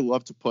 I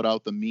love to put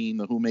out the meme,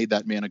 the Who Made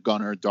That Man a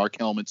Gunner, dark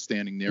helmet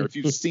standing there. If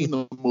you've seen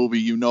the movie,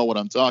 you know what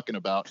I'm talking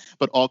about.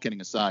 But all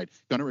kidding aside,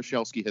 Gunnar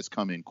Olszewski has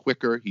come in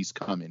quicker. He's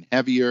come in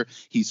heavier.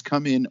 He's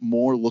come in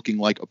more looking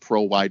like a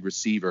pro wide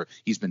receiver.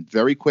 He's been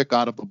very quick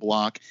out of the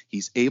block.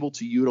 He's able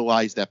to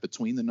utilize that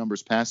between the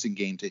numbers passing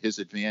game to his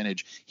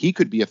advantage. He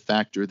could be a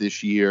factor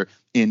this year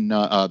in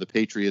the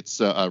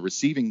Patriots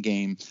receiving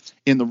game.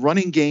 In the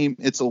running game,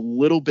 it's a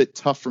little bit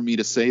tough for me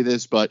to say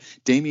this, but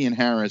Damian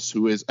Harris,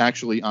 who is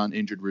actually on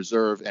injured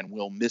reserve and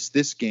will miss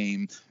this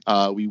game,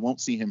 we won't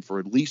see him for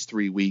at least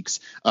 3 weeks,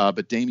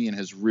 but Damian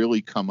has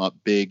really come up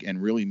big and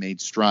really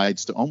made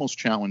strides to almost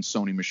challenge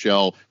Sony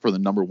Michel for the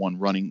number 1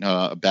 running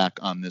back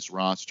on this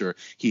roster.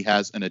 He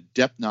has an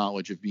adept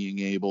knowledge of being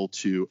able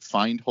to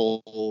find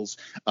holes.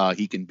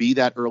 He can be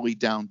that early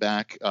down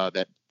back,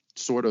 that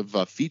sort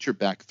of feature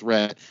back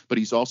threat, but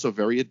he's also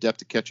very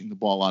adept at catching the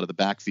ball out of the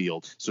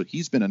backfield. So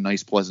he's been a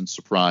nice, pleasant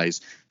surprise.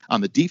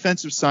 On the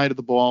defensive side of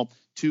the ball,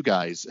 2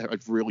 guys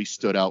have really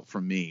stood out for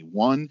me.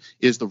 One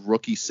is the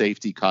rookie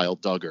safety, Kyle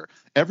Duggar.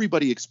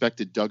 Everybody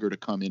expected Duggar to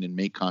come in and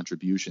make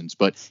contributions,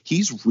 but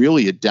he's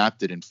really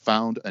adapted and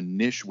found a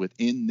niche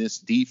within this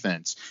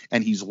defense,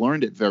 and he's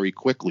learned it very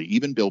quickly.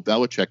 Even Bill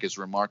Belichick has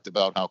remarked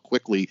about how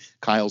quickly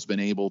Kyle's been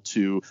able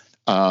to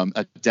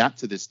adapt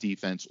to this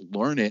defense,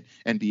 learn it,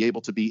 and be able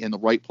to be in the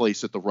right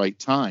place at the right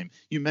time.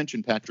 You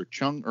mentioned Patrick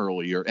Chung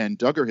earlier, and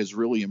Duggar has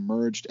really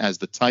emerged as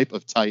the type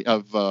of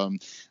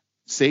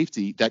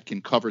safety that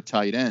can cover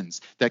tight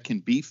ends, that can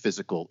be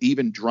physical,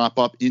 even drop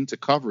up into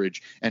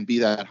coverage and be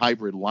that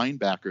hybrid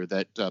linebacker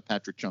that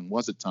Patrick Chung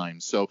was at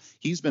times. So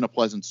he's been a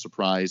pleasant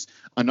surprise.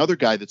 Another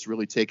guy that's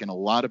really taken a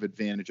lot of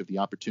advantage of the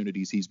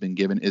opportunities he's been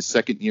given is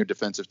second-year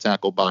defensive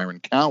tackle Byron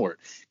Cowart.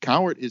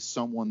 Cowart is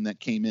someone that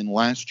came in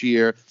last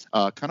year,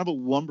 kind of a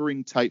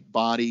lumbering type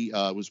body,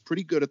 was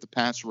pretty good at the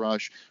pass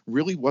rush,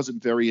 really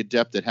wasn't very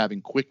adept at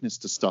having quickness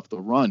to stuff the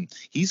run.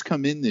 He's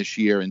come in this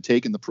year and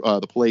taken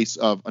the place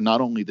of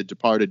not only the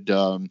departed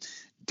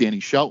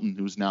Danny Shelton,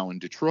 who's now in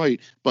Detroit,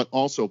 but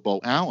also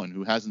Bo Allen,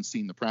 who hasn't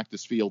seen the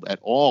practice field at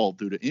all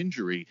due to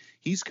injury.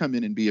 He's come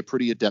in and be a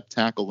pretty adept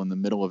tackle in the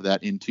middle of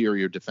that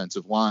interior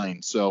defensive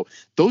line. So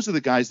those are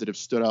the guys that have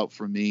stood out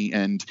for me.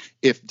 And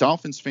if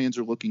Dolphins fans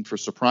are looking for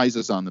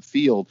surprises on the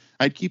field,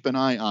 I'd keep an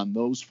eye on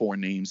those four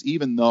names,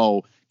 even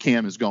though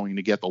Cam is going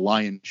to get the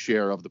lion's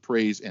share of the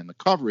praise and the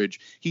coverage.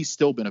 He's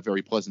still been a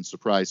very pleasant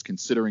surprise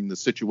considering the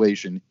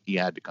situation he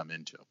had to come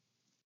into.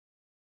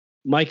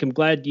 Mike, I'm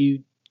glad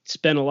you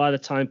spent a lot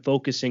of time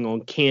focusing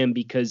on Cam,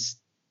 because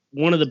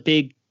one of the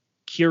big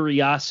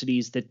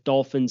curiosities that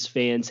Dolphins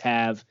fans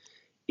have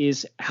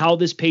is how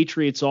this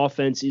Patriots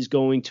offense is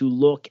going to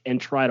look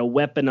and try to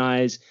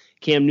weaponize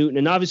Cam Newton.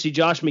 And obviously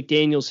Josh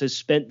McDaniels has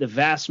spent the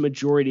vast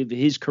majority of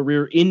his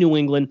career in New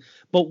England,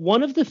 but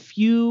one of the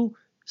few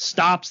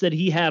stops that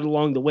he had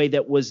along the way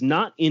that was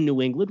not in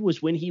New England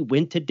was when he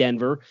went to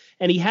Denver,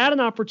 and he had an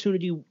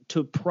opportunity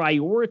to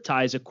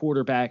prioritize a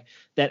quarterback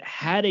that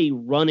had a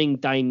running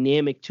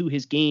dynamic to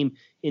his game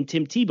in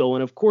Tim Tebow.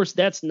 And of course,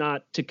 that's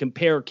not to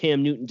compare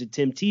Cam Newton to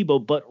Tim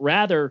Tebow, but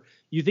rather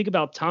you think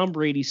about Tom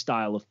Brady's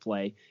style of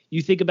play.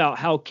 You think about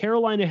how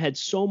Carolina had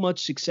so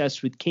much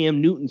success with Cam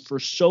Newton for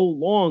so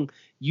long,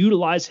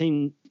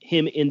 utilizing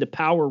him in the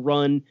power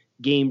run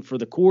game for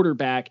the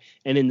quarterback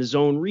and in the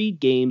zone read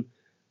game.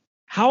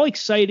 How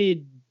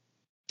excited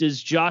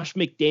does Josh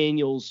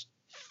McDaniels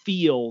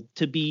feel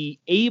to be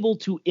able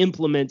to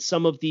implement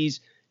some of these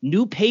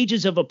new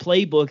pages of a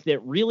playbook that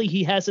really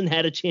he hasn't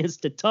had a chance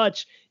to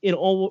touch in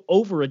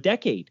over a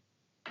decade?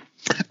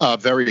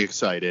 Very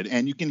excited.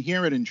 And you can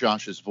hear it in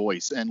Josh's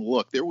voice. And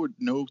look, there were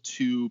no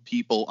two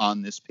people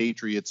on this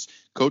Patriots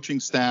coaching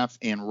staff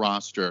and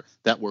roster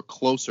that were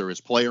closer as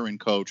player and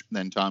coach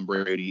than Tom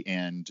Brady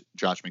and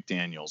Josh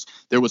McDaniels.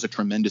 There was a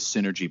tremendous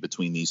synergy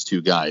between these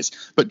two guys.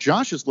 But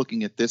Josh is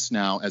looking at this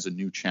now as a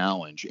new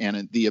challenge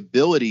and the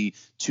ability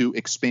to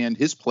expand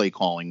his play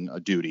calling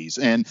duties.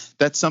 And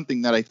that's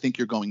something that I think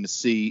you're going to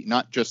see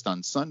not just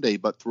on Sunday,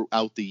 but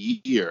throughout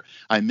the year.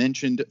 I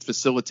mentioned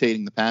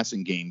facilitating the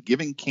passing game,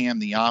 giving Cam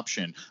the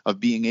option of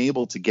being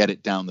able to get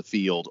it down the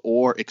field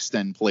or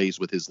extend plays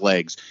with his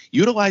legs,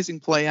 utilizing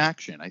play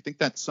action. I think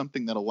that's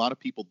something that a lot of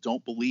people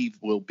don't believe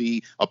will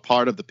be a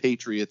part of the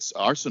Patriots'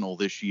 arsenal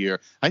this year.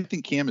 I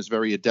think Cam is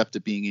very adept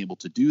at being able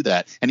to do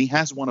that, and he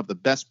has one of the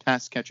best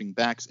pass-catching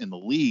backs in the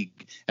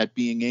league at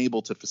being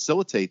able to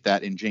facilitate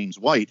that in James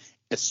White,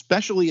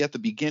 especially at the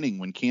beginning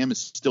when Cam is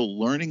still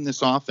learning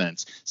this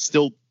offense,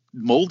 still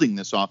molding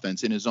this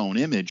offense in his own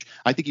image.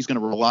 I think he's going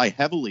to rely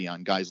heavily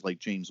on guys like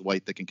James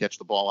White that can catch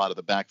the ball out of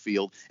the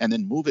backfield and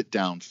then move it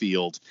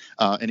downfield.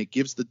 And it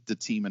gives the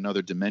team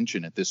another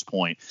dimension at this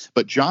point.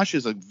 But Josh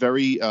is a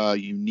very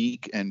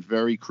unique and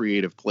very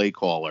creative play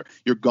caller.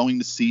 You're going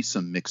to see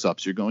some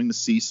mix-ups. You're going to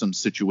see some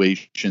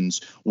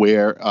situations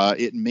where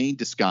it may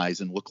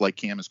disguise and look like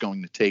Cam is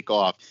going to take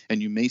off, and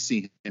you may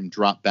see him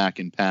drop back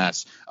and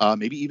pass.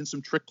 Maybe even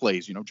some trick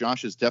plays. You know,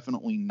 Josh is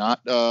definitely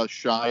not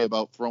shy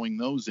about throwing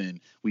those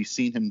in. We've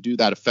seen him do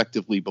that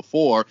effectively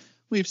before.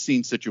 We've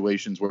seen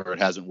situations where it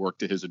hasn't worked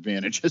to his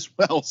advantage as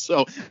well.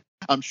 So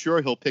I'm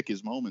sure he'll pick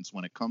his moments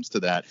when it comes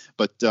to that.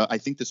 But I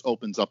think this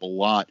opens up a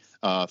lot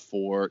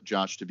for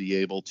Josh to be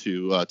able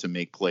to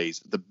make plays.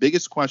 The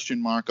biggest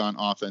question mark on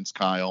offense,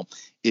 Kyle,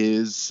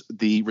 is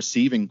the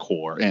receiving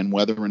core and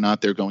whether or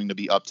not they're going to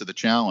be up to the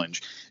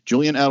challenge.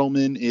 Julian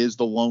Edelman is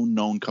the lone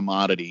known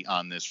commodity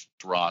on this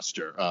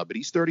roster, but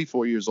he's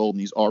 34 years old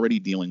and he's already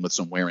dealing with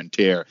some wear and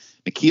tear.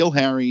 N'Keal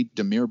Harry,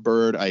 Damiere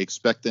Byrd, I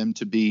expect them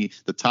to be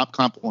the top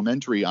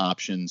complementary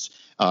options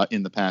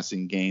in the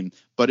passing game.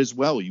 But as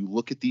well, you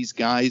look at these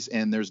guys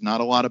and there's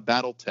not a lot of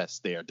battle tests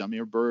there.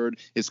 Damiere Byrd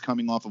is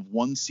coming off of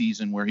one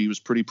season where he was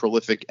pretty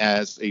prolific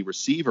as a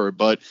receiver,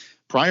 but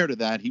prior to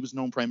that, he was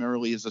known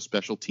primarily as a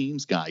special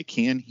teams guy.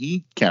 Can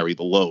he carry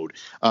the load?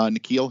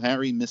 N'Keal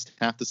Harry missed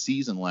half the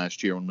season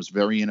last year and was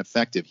very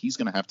ineffective. He's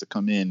going to have to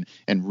come in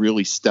and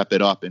really step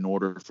it up in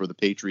order for the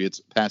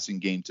Patriots passing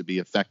game to be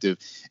effective.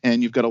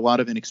 And you've got a lot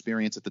of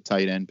inexperience at the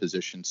tight end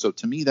position. So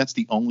to me, that's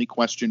the only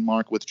question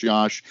mark with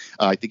Josh.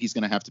 I think he's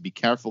going to have to be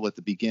careful at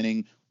the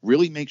beginning,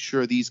 really make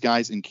sure these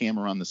guys and Cam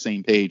are on the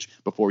same page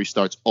before he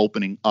starts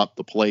opening up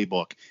the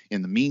playbook.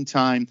 In the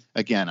meantime,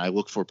 again, I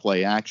look for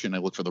play action. I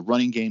look for the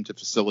running game to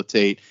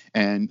facilitate,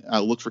 and I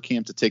look for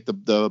Cam to take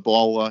the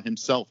ball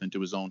himself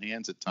into his own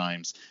hands at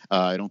times.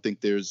 I don't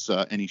think there's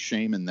any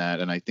shame in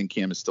that, and I think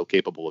Cam is still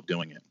capable of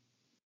doing it.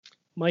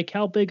 Mike,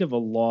 how big of a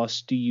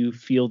loss do you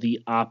feel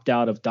the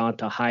opt-out of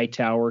Donta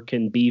Hightower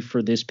can be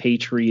for this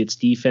Patriots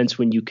defense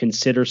when you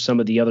consider some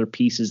of the other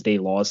pieces they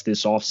lost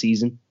this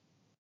offseason?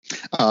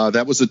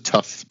 That was a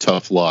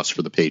tough loss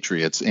for the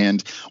Patriots.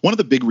 And one of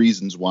the big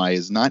reasons why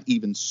is not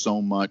even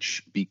so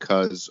much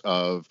because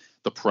of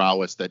the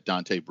prowess that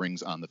Dante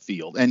brings on the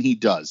field. And he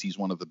does. He's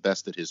one of the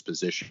best at his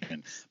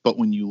position. But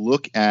when you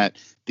look at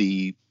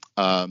the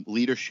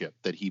leadership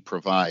that he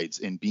provides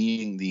in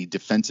being the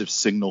defensive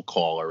signal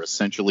caller,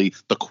 essentially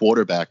the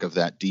quarterback of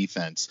that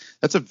defense,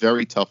 that's a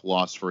very tough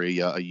loss for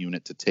a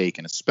unit to take.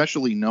 And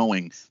especially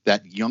knowing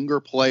that younger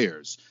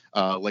players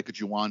like a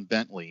Juwan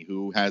Bentley,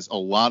 who has a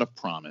lot of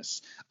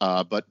promise,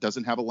 but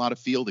doesn't have a lot of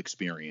field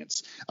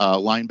experience.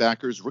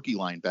 Rookie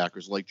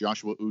linebackers like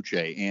Joshua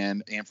Uche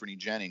and Anthony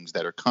Jennings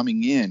that are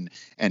coming in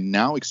and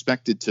now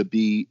expected to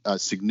be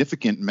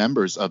significant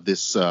members of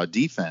this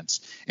defense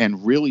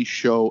and really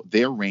show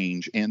their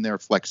range and their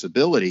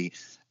flexibility.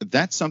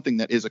 That's something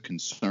that is a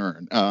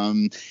concern.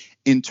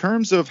 In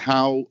terms of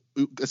how,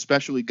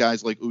 especially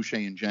guys like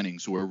Uche and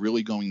Jennings, who are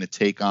really going to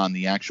take on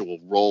the actual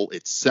role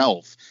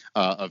itself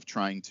of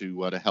trying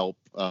to help,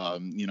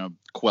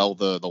 quell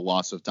the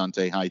loss of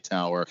Dante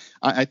Hightower,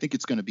 I think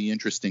it's going to be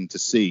interesting to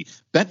see.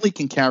 Bentley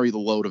can carry the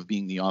load of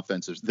being the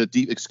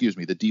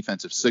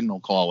defensive signal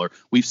caller.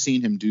 We've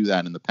seen him do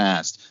that in the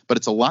past, but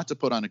it's a lot to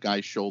put on a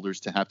guy's shoulders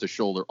to have to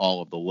shoulder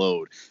all of the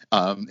load.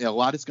 A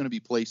lot is going to be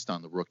placed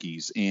on the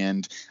rookies,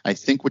 and I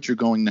think what you're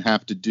going to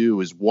have to do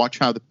is watch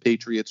how the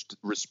Patriots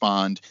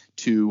respond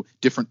to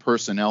different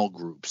personnel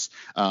groups.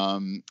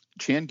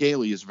 Chan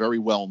Gailey is very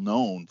well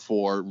known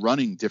for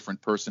running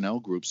different personnel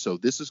groups, so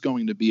this is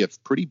going to be a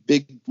pretty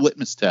big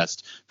litmus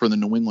test for the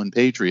New England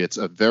Patriots,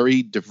 a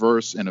very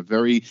diverse and a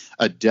very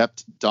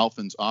adept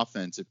Dolphins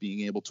offense at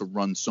being able to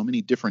run so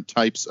many different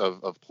types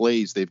of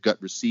plays. They've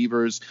got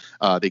receivers,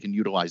 they can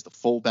utilize the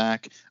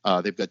fullback,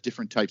 they've got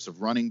different types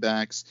of running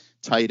backs,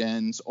 tight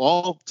ends,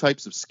 all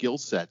types of skill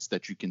sets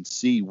that you can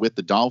see with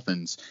the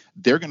Dolphins.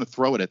 They're going to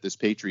throw it at this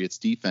Patriots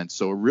defense,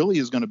 so it really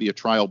is going to be a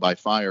trial by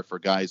fire for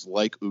guys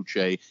like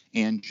Uche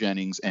and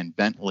Jennings and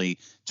Bentley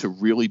to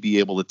really be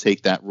able to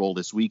take that role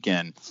this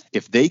weekend.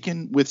 If they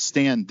can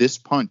withstand this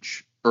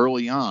punch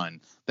early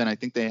on, then I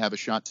think they have a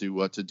shot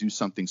to do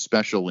something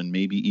special and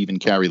maybe even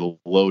carry the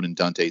load in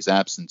Dante's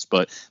absence.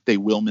 But they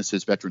will miss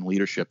his veteran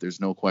leadership.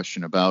 There's no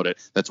question about it.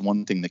 That's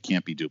one thing that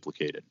can't be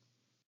duplicated.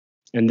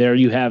 And there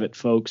you have it,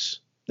 folks.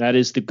 That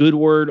is the good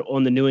word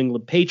on the New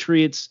England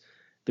Patriots,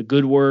 the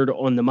good word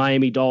on the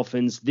Miami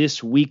Dolphins.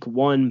 This week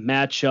 1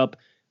 matchup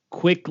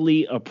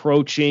quickly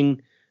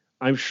approaching.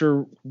 I'm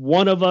sure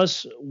one of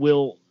us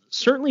will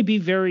certainly be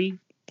very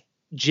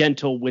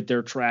gentle with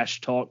their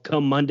trash talk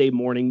come Monday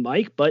morning,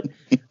 Mike, but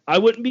I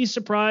wouldn't be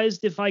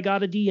surprised if I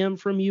got a DM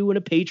from you in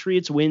a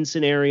Patriots win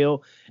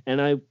scenario,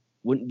 and I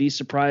wouldn't be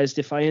surprised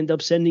if I end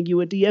up sending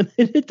you a DM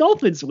in a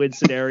Dolphins win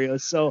scenario.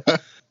 So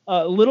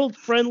a little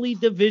friendly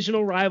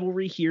divisional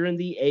rivalry here in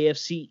the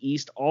AFC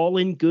East, all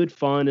in good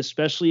fun,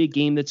 especially a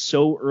game that's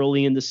so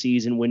early in the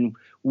season when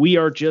we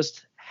are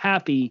just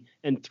happy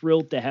and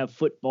thrilled to have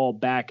football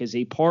back as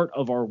a part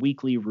of our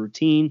weekly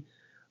routine.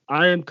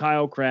 I am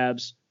Kyle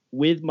Krabs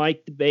with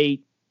Mike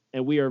Debate,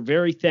 and we are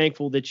very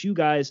thankful that you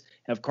guys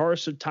have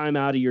carved some time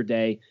out of your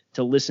day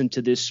to listen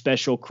to this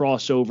special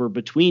crossover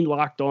between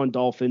Locked On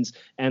Dolphins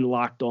and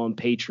Locked On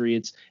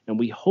Patriots, and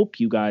we hope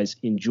you guys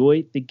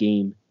enjoy the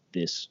game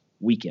this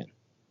weekend.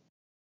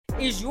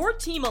 Is your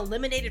team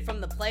eliminated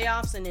from the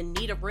playoffs and in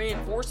need of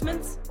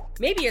reinforcements?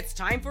 Maybe it's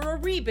time for a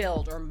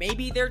rebuild, or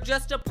maybe they're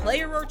just a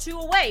player or two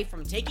away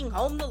from taking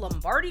home the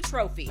Lombardi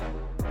Trophy.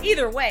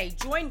 Either way,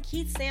 join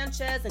Keith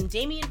Sanchez and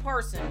Damian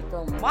Parson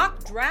for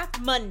Mock Draft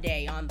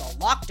Monday on the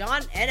Locked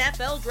On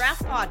NFL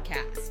Draft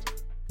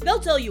Podcast. They'll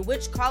tell you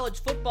which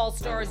college football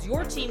stars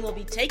your team will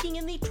be taking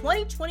in the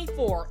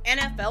 2024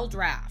 NFL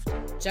Draft.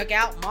 Check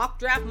out Mock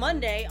Draft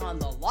Monday on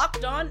the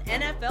Locked On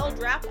NFL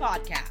Draft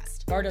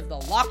Podcast, part of the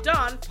Locked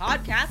On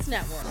Podcast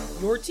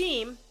Network, your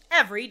team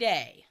every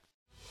day.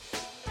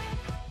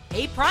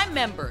 Hey, Prime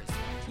members,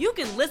 you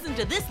can listen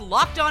to this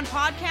Locked On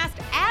podcast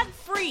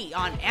ad-free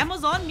on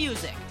Amazon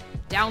Music.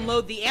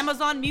 Download the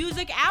Amazon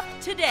Music app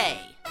today.